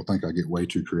 my people think I get way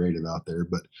too creative out there,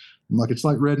 but I'm like, it's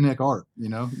like redneck art, you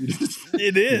know.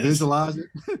 It is. You visualize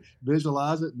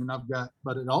it, and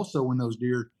but it also, when those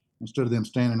deer, instead of them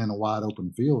standing in a wide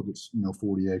open field, it's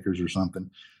 40 acres or something,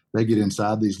 they get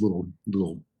inside these little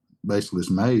basically this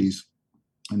maze,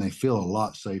 and they feel a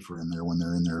lot safer in there when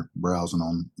they're in there browsing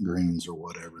on greens or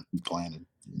whatever you planted,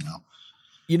 you know.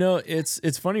 You know, it's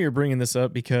funny you're bringing this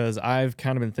up, because I've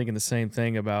kind of been thinking the same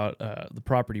thing about the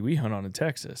property we hunt on in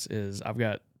Texas. Is I've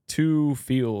got 2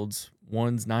 fields,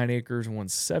 one's 9 acres and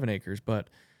one's 7 acres, but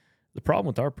the problem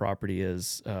with our property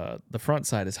is the front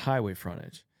side is highway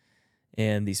frontage.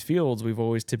 And these fields, we've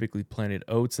always typically planted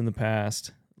oats in the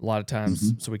past, a lot of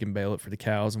times so we can bale it for the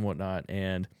cows and whatnot.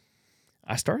 And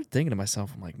I started thinking to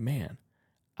myself, I'm like, man,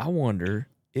 I wonder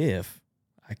if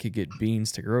I could get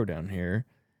beans to grow down here.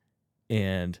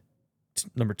 And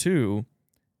number 2,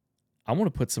 I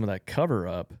want to put some of that cover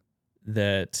up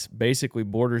that basically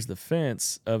borders the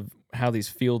fence of how these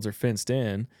fields are fenced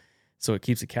in, so it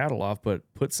keeps the cattle off, but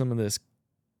plant some of this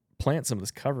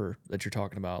cover that you're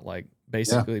talking about, like Yeah.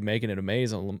 basically making it a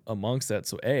maze amongst that.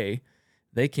 So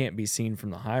they can't be seen from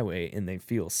the highway and they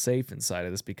feel safe inside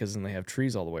of this because then they have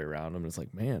trees all the way around them. It's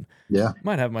like, man, Yeah.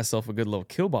 might have myself a good little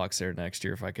kill box there next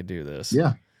year if I could do this.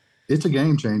 Yeah. It's a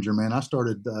game changer, man. I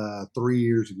started 3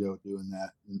 years ago doing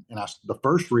that, and the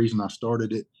first reason I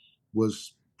started it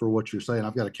was for what you're saying.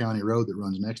 I've got a county road that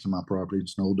runs next to my property.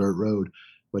 It's an old dirt road,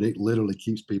 but it literally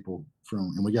keeps people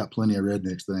from. And we got plenty of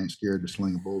rednecks that ain't scared to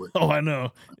sling a bullet Oh, I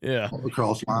know. Yeah.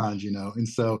 across lines, And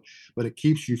so, but it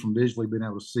keeps you from visually being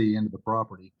able to see into the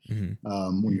property Hmm.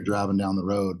 when you're driving down the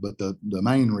road. But the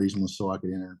main reason was so I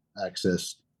could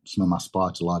access some of my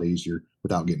spots a lot easier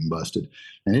without getting busted.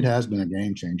 And it has been a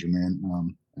game changer,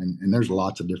 man. And there's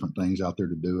lots of different things out there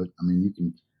to do it. I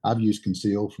mean, I've used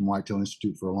Conceal from Whitetail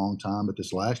Institute for a long time, but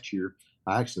this last year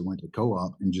I actually went to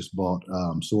co-op and just bought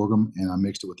sorghum, and I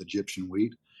mixed it with Egyptian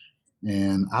wheat.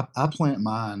 And I plant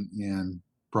mine in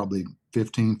probably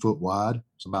 15 foot wide.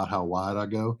 It's about how wide I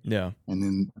go. Yeah. And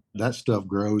then that stuff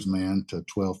grows, man, to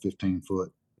 12, 15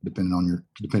 foot, depending on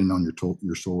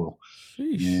your soil.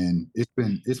 Sheesh. And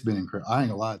it's been incredible. I ain't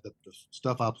gonna lie, the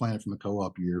stuff I planted from the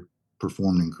co-op year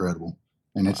performed incredible.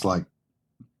 And it's like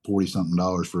 40 something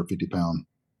dollars for a 50-pound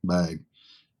bag.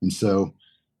 And so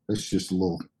it's just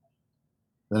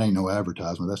that ain't no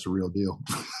advertisement. That's a real deal.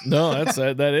 No, that's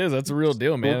a real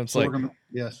deal, man. It's sorghum, like,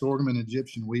 yeah, sorghum and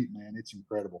Egyptian wheat, man. It's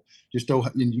incredible. Just you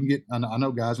can get. I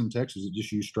know guys in Texas that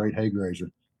just use straight hay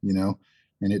grazer, and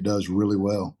it does really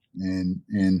well. And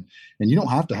you don't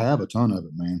have to have a ton of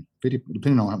it, man. 50,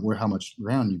 depending on how much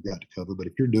ground you've got to cover. But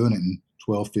if you're doing it in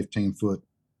 12, 15 foot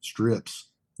strips,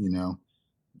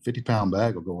 50-pound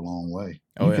bag will go a long way.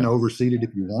 You can overseed it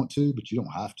if you want to, but you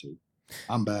don't have to.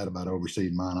 I'm bad about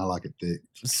overseeding mine. I like it thick.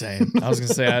 Same. I was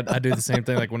gonna say I do the same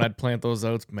thing. Like when I'd plant those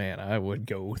oats, man, I would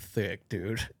go thick,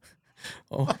 dude.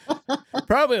 Oh,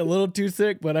 probably a little too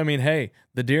thick, but I mean, hey,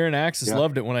 the deer and axis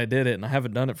loved it when I did it, and I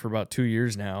haven't done it for about 2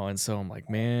 years now. And so I'm like,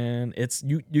 man, it's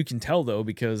you can tell though,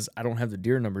 because I don't have the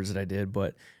deer numbers that I did,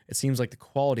 but it seems like the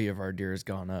quality of our deer has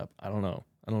gone up. I don't know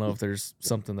if there's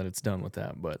something that it's done with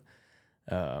that, but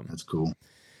that's cool.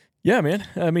 Yeah, man.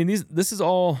 I mean, this is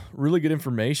all really good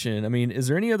information. I mean, is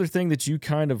there any other thing that you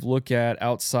kind of look at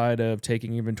outside of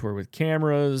taking inventory with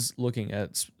cameras, looking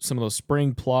at some of those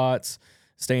spring plots,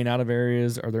 staying out of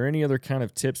areas? Are there any other kind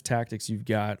of tips, tactics you've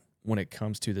got when it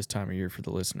comes to this time of year for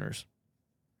the listeners?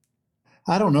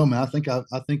 I don't know, man. I think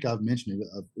I've mentioned it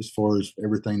as far as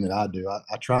everything that I do.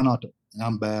 I try not to. And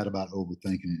I'm bad about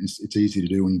overthinking it. It's easy to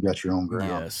do when you've got your own ground.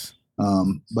 Yes.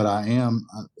 But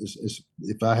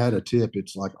if I had a tip,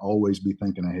 it's like always be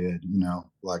thinking ahead,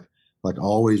 like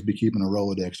always be keeping a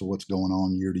Rolodex of what's going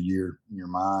on year to year in your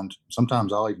mind.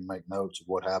 Sometimes I'll even make notes of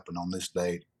what happened on this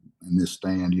date in this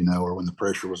stand, or when the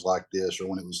pressure was like this, or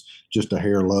when it was just a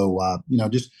hair low.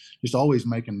 Just always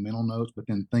making mental notes, but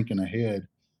then thinking ahead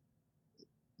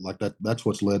like that. That's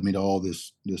what's led me to all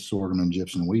this sorghum and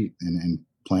Egyptian wheat and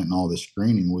planting all this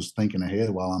screening, was thinking ahead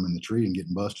while I'm in the tree and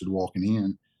getting busted walking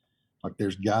in. Like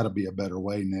there's got to be a better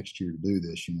way next year to do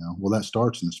this, Well, that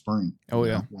starts in the spring. Oh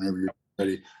yeah. Whenever you're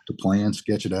ready to plan,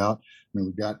 sketch it out. I mean,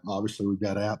 we've got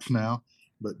apps now,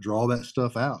 but draw that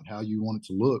stuff out, how you want it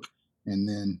to look. And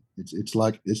then it's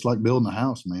like building a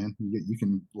house, man. You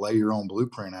can lay your own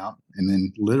blueprint out and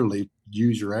then literally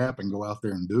use your app and go out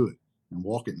there and do it and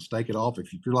walk it and stake it off.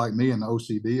 If you're like me and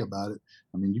OCD about it,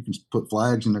 I mean, you can put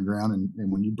flags in the ground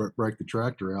and when you break the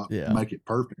tractor out, make it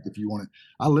perfect. If you want it,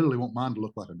 I literally want mine to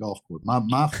look like a golf course.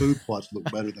 My food plots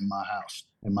look better than my house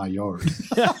and my yard.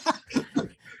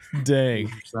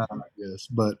 Dang. Yes,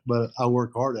 but I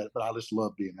work hard at it. But I just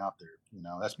love being out there.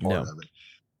 That's part of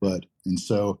it. And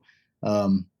so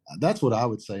that's what I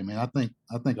would say, man. I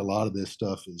think a lot of this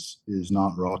stuff is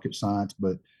not rocket science,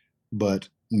 but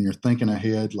when you're thinking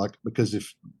ahead, because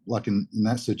if in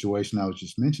that situation I was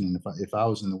just mentioning, if I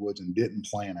was in the woods and didn't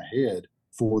plan ahead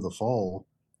for the fall,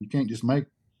 you can't just make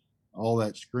all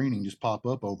that screening just pop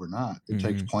up overnight. It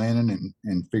takes planning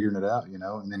and figuring it out,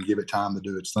 and then give it time to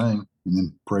do its thing, and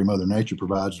then pray Mother Nature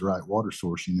provides the right water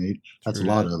source you need. That's a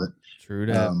lot of it. True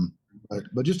that.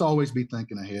 But just always be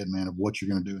thinking ahead, man, of what you're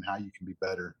going to do and how you can be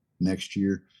better next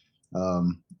year.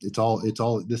 It's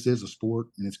all. This is a sport,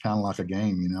 and it's kind of like a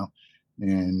game,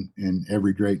 and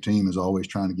every great team is always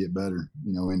trying to get better,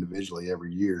 individually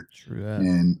every year. True that.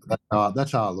 And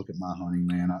that's how I look at my hunting,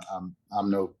 man. I'm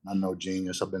no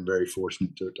genius. I've been very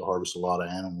fortunate to harvest a lot of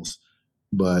animals,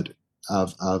 but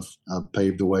I've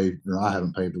paved the way, or I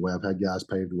haven't paved the way. I've had guys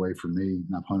pave the way for me,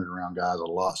 and I've hunted around guys a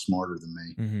lot smarter than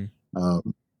me.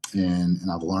 And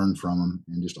I've learned from them,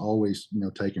 and just always,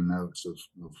 taking notes of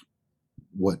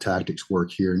what tactics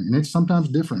work here. And it's sometimes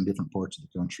different in different parts of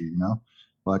the country,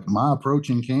 Like my approach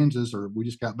in Kansas, or we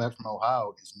just got back from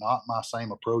Ohio, is not my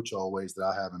same approach always that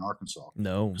I have in Arkansas.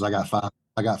 No. Because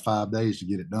I got 5 days to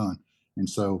get it done. And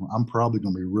so I'm probably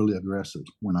going to be really aggressive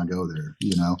when I go there,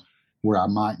 where I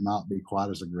might not be quite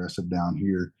as aggressive down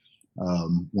here.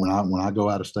 When I go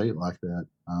out of state like that,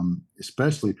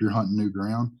 especially if you're hunting new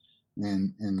ground,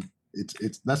 and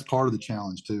it's that's part of the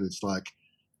challenge too. It's like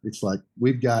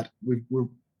we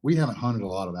haven't hunted a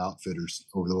lot of outfitters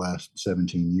over the last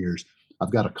 17 years.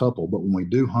 I've got a couple, but when we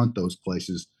do hunt those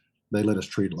places, they let us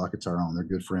treat it like it's our own. They're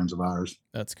good friends of ours.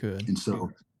 That's good. And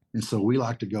so we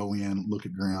like to go in, look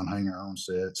at ground, hang our own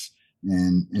sets,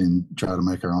 and try to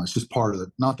make our own. It's just part of it.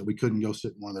 Not that we couldn't go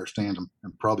sit in one of their stands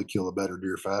and probably kill a better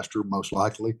deer faster, most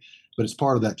likely, but it's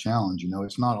part of that challenge.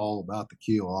 It's not all about the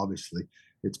kill, obviously.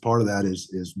 It's part of that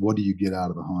is what do you get out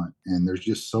of the hunt? And there's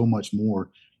just so much more.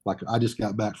 Like I just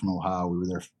got back from Ohio. We were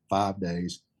there 5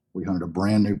 days. We hunted a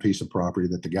brand new piece of property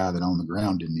that the guy that owned the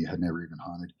ground had never even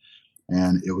hunted.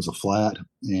 And it was a flat,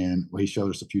 and he showed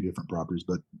us a few different properties,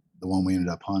 but the one we ended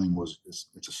up hunting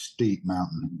it's a steep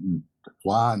mountain.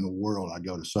 Why in the world I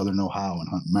go to Southern Ohio and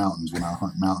hunt mountains when I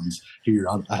hunt mountains here?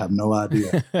 I have no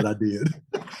idea, but I did.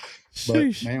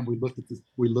 But man, we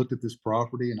looked at this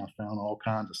property, and I found all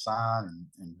kinds of sign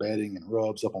and bedding and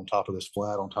rubs up on top of this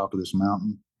flat, on top of this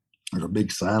mountain. There's a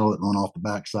big saddle that run off the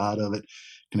backside of it,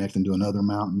 connecting to another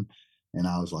mountain. And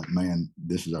I was like, man,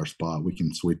 this is our spot.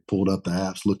 So we pulled up the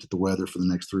apps, looked at the weather for the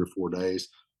next 3 or 4 days,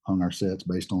 hung our sets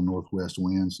based on northwest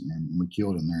winds, and we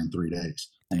killed in there in 3 days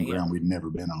on the ground we'd never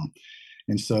been on.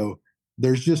 And so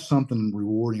there's just something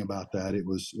rewarding about that. It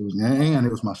was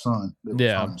my son.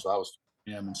 Yeah. Fun. So I was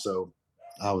him, and so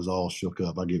I was all shook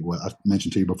up. I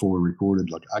mentioned to you before we recorded,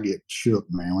 like I get shook,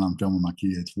 man, when I'm filming my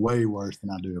kids. Way worse than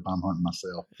I do if I'm hunting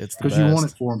myself. It's because you want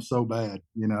it for them so bad,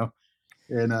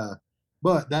 And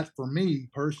but that's for me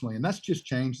personally, and that's just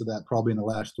changed to that probably in the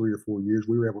last 3 or 4 years.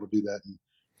 We were able to do that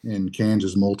in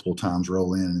Kansas multiple times,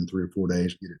 roll in 3 or 4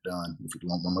 days, get it done. If you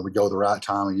want, when we go the right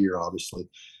time of year, obviously,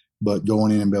 but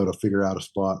going in and be able to figure out a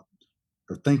spot,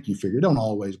 or think you figure, don't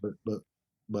always, but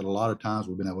a lot of times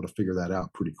we've been able to figure that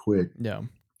out pretty quick. Yeah.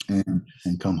 And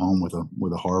come home with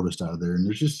a harvest out of there. And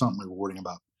there's just something rewarding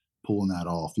about pulling that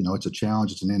off. It's a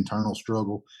challenge. It's an internal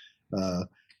struggle.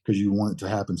 Because you want it to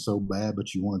happen so bad,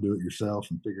 but you want to do it yourself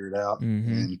and figure it out.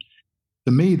 Mm-hmm. And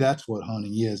to me, that's what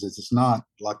hunting is. It's not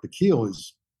like the kill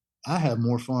is. I have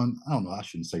more fun. I don't know. I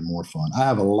shouldn't say more fun. I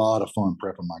have a lot of fun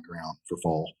prepping my ground for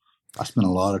fall. I spend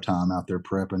a lot of time out there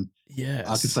prepping. Yes.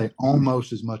 I could say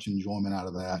almost as much enjoyment out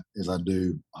of that as I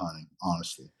do hunting,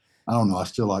 honestly. I don't know. I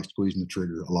still like squeezing the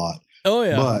trigger a lot. Oh,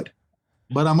 yeah.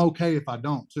 But I'm okay if I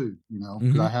don't too, because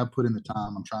Mm-hmm. I have put in the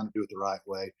time. I'm trying to do it the right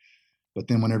way. But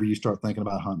then whenever you start thinking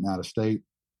about hunting out of state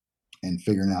and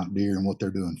figuring out deer and what they're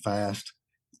doing fast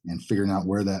and figuring out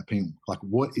where that like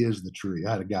what is the tree?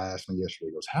 I had a guy ask me yesterday,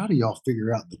 he goes, how do y'all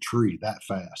figure out the tree that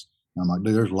fast? And I'm like,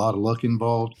 dude, there's a lot of luck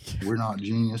involved. We're not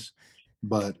genius,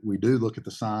 but we do look at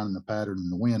the sign and the pattern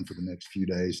and the wind for the next few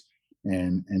days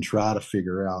and try to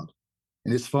figure out.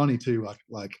 And it's funny too,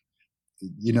 like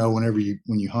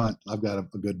when you hunt, I've got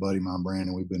a good buddy of mine,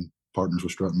 Brandon. We've been partners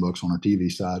with Strutting Books on our TV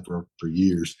side for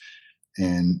years.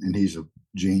 And he's a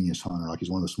genius hunter. Like he's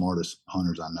one of the smartest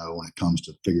hunters I know when it comes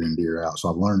to figuring deer out. So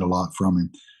I've learned a lot from him.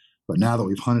 But now that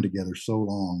we've hunted together so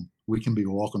long, we can be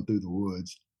walking through the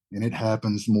woods, and it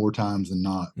happens more times than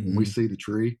not. Mm-hmm. When we see the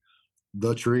tree,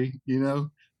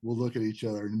 we'll look at each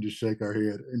other and just shake our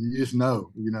head, and you just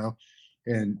know,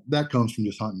 and that comes from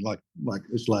just hunting. Like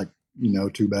it's like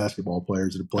 2 basketball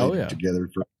players that have played together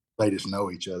they just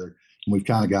know each other. And we've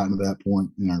kind of gotten to that point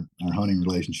in our hunting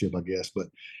relationship, I guess. But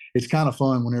it's kind of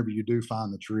fun whenever you do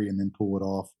find the tree and then pull it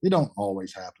off. It don't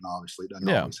always happen, obviously. It doesn't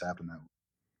always happen that way.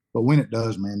 But when it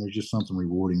does, man, there's just something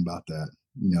rewarding about that.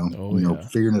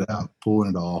 Figuring it out,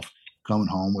 pulling it off, coming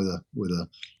home with a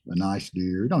nice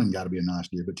deer. It don't even got to be a nice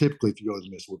deer, but typically if you go to the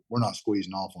miss, we're not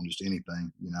squeezing off on just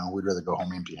anything. We'd rather go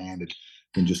home empty-handed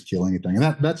than just kill anything.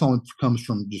 And that's only comes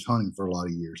from just hunting for a lot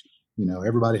of years.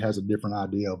 Everybody has a different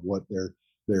idea of what their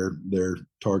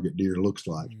target deer looks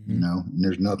like. Mm-hmm. And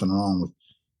there's nothing wrong with.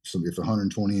 So if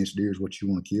 120-inch deer is what you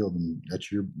want to kill, then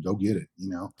go get it.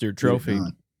 It's your trophy.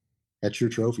 That's your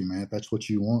trophy, man. If that's what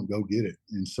you want, go get it.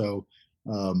 And so,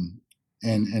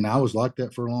 and I was like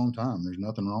that for a long time. There's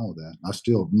nothing wrong with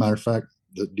that. Matter of fact,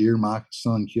 the deer my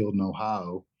son killed in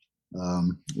Ohio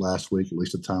last week, at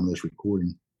least at the time of this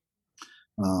recording,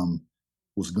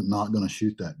 was not going to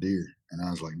shoot that deer. And I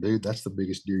was like, dude, that's the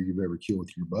biggest deer you've ever killed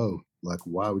with your bow. Like,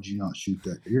 why would you not shoot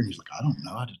that deer? And he's like, I don't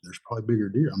know. There's probably bigger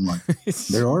deer. I'm like,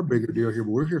 there are bigger deer here,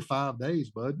 but we're here 5 days,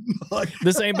 bud.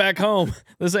 This ain't back home.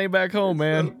 This ain't back home,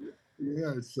 man.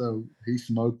 Yeah, so he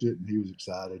smoked it and he was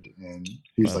excited, and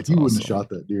he was like, That's "You wouldn't have awesome. shot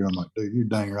that deer." I'm like, "Dude, you're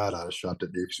dang right I'd have shot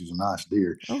that deer because he was a nice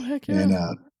deer." Oh, heck And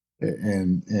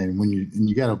yeah. when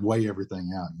you got to weigh everything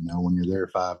out, when you're there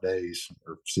 5 days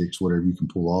or 6, whatever you can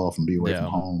pull off and be away from Yeah.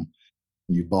 home,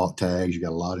 you bought tags, you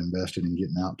got a lot invested in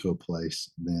getting out to a place,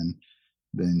 then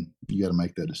you got to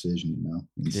make that decision.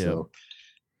 And Yeah. so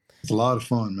it's a lot of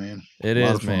fun, man. It A lot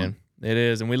is, of fun. man. It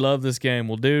is. And we love this game.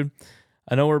 Well, dude,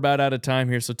 I know we're about out of time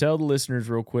here. So tell the listeners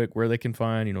real quick where they can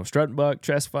find, Strut and Buck,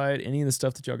 Chest Fight, any of the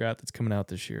stuff that y'all got that's coming out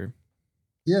this year.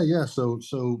 Yeah. On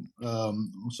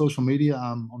social media,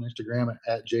 I'm on Instagram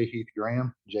at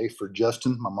 @JHeathGraham. J for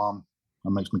Justin. My mom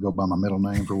makes me go by my middle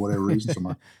name for whatever reason, so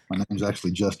my name's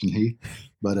actually Justin Heath.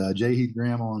 But J Heath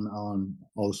Graham on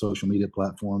all the social media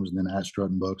platforms, and then at Strut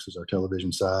and Bucks is our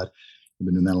television side. We've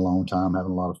been doing that a long time,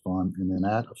 having a lot of fun. And then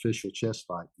at Official Chest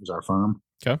Fight is our firm,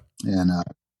 Okay. and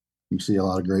you can see a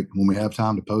lot of great. When we have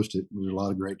time to post it, there's a lot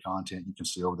of great content you can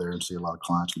see over there, and see a lot of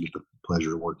clients we get the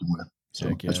pleasure of working with. So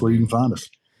Heck yeah, that's where you dude. can find us.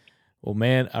 Well,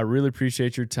 man, I really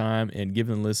appreciate your time and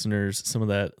giving the listeners some of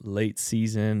that late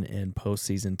season and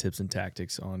postseason tips and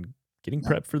tactics on getting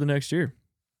prepped for the next year.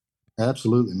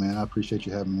 Absolutely, man. I appreciate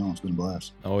you having me on. It's been a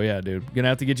blast. Oh, yeah, dude. We're going to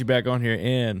have to get you back on here,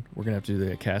 and we're going to have to do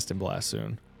the cast and blast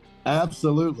soon.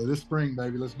 Absolutely. This spring,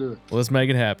 baby. Let's do it. Well, let's make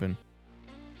it happen.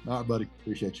 All right, buddy.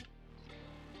 Appreciate you.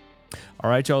 All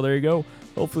right, y'all, there you go.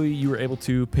 Hopefully you were able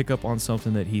to pick up on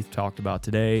something that Heath talked about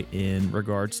today in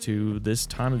regards to this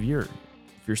time of year.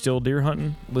 If you're still deer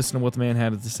hunting, listen to what the man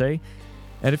had to say.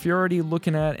 And if you're already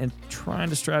looking at and trying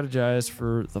to strategize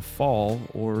for the fall,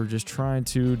 or just trying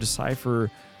to decipher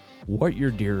what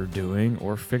your deer are doing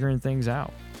or figuring things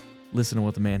out, listen to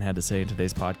what the man had to say in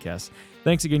today's podcast.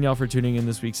 Thanks again, y'all, for tuning in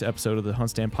this week's episode of the Hunt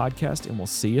Stand Podcast, and we'll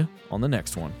see you on the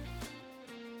next one.